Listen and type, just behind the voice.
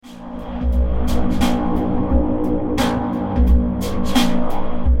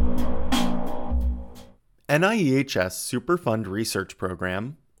NIEHS Superfund Research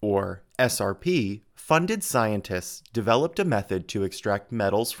Program, or SRP, funded scientists developed a method to extract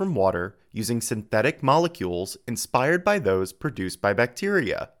metals from water using synthetic molecules inspired by those produced by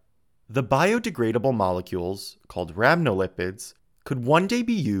bacteria. The biodegradable molecules, called rhamnolipids, could one day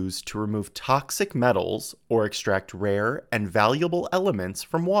be used to remove toxic metals or extract rare and valuable elements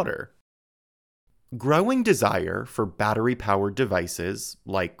from water. Growing desire for battery-powered devices,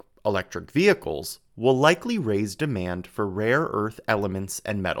 like electric vehicles, will likely raise demand for rare earth elements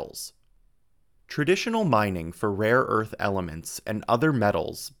and metals. Traditional mining for rare earth elements and other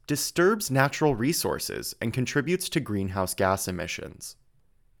metals disturbs natural resources and contributes to greenhouse gas emissions.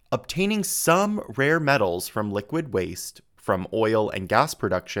 Obtaining some rare metals from liquid waste, from oil and gas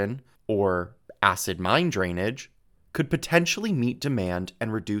production, or acid mine drainage, could potentially meet demand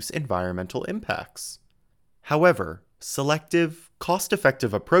and reduce environmental impacts. However, selective,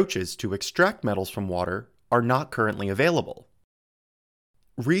 cost-effective approaches to extract metals from water are not currently available.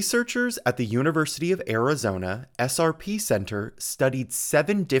 Researchers at the University of Arizona SRP Center studied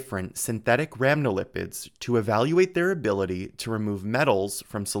 7 different synthetic rhamnolipids to evaluate their ability to remove metals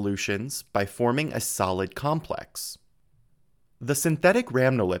from solutions by forming a solid complex. The synthetic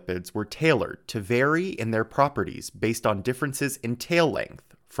rhamnolipids were tailored to vary in their properties based on differences in tail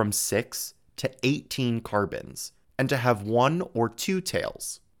length from 6 to 18 carbons, and to have 1 or 2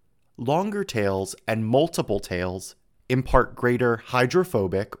 tails. Longer tails and multiple tails impart greater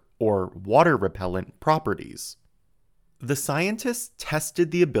hydrophobic or water repellent properties. The scientists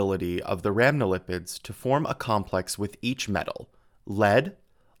tested the ability of the rhamnolipids to form a complex with each metal, lead,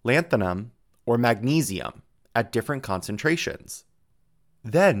 lanthanum, or magnesium, at different concentrations.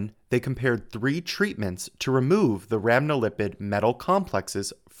 Then they compared 3 treatments to remove the rhamnolipid metal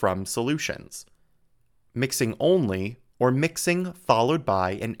complexes from solutions: mixing only, or mixing followed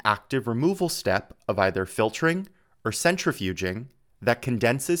by an active removal step of either filtering or centrifuging that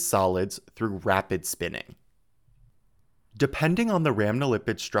condenses solids through rapid spinning. Depending on the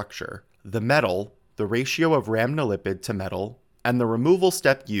rhamnolipid structure, the metal, the ratio of rhamnolipid to metal, and the removal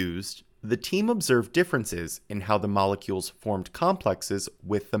step used, the team observed differences in how the molecules formed complexes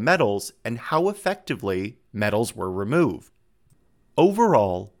with the metals and how effectively metals were removed.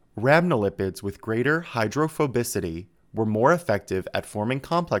 Overall, rhamnolipids with greater hydrophobicity were more effective at forming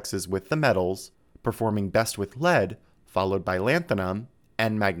complexes with the metals, performing best with lead, followed by lanthanum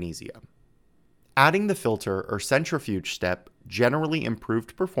and magnesium. Adding the filter or centrifuge step generally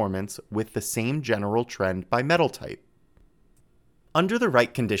improved performance with the same general trend by metal type. Under the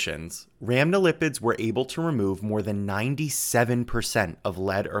right conditions, rhamnolipids were able to remove more than 97% of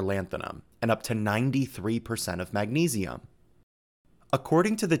lead or lanthanum and up to 93% of magnesium.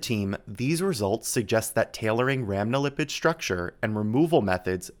 According to the team, these results suggest that tailoring rhamnolipid structure and removal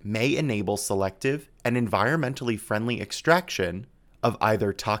methods may enable selective and environmentally friendly extraction of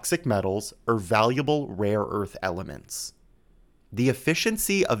either toxic metals or valuable rare earth elements. The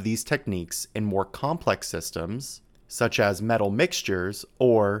efficiency of these techniques in more complex systems, such as metal mixtures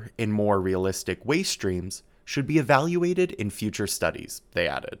or in more realistic waste streams, should be evaluated in future studies, they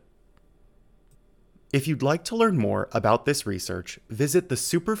added. If you'd like to learn more about this research, visit the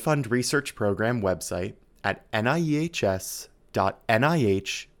Superfund Research Program website at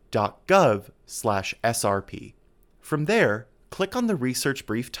niehs.nih.gov/SRP. From there, click on the research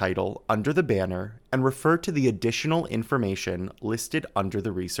brief title under the banner and refer to the additional information listed under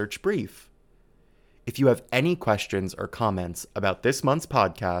the research brief. If you have any questions or comments about this month's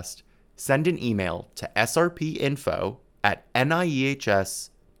podcast, send an email to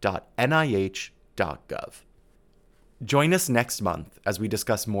srpinfo@niehs.nih.gov. Join us next month as we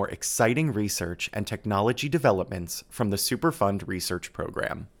discuss more exciting research and technology developments from the Superfund Research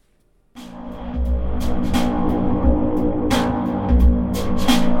Program.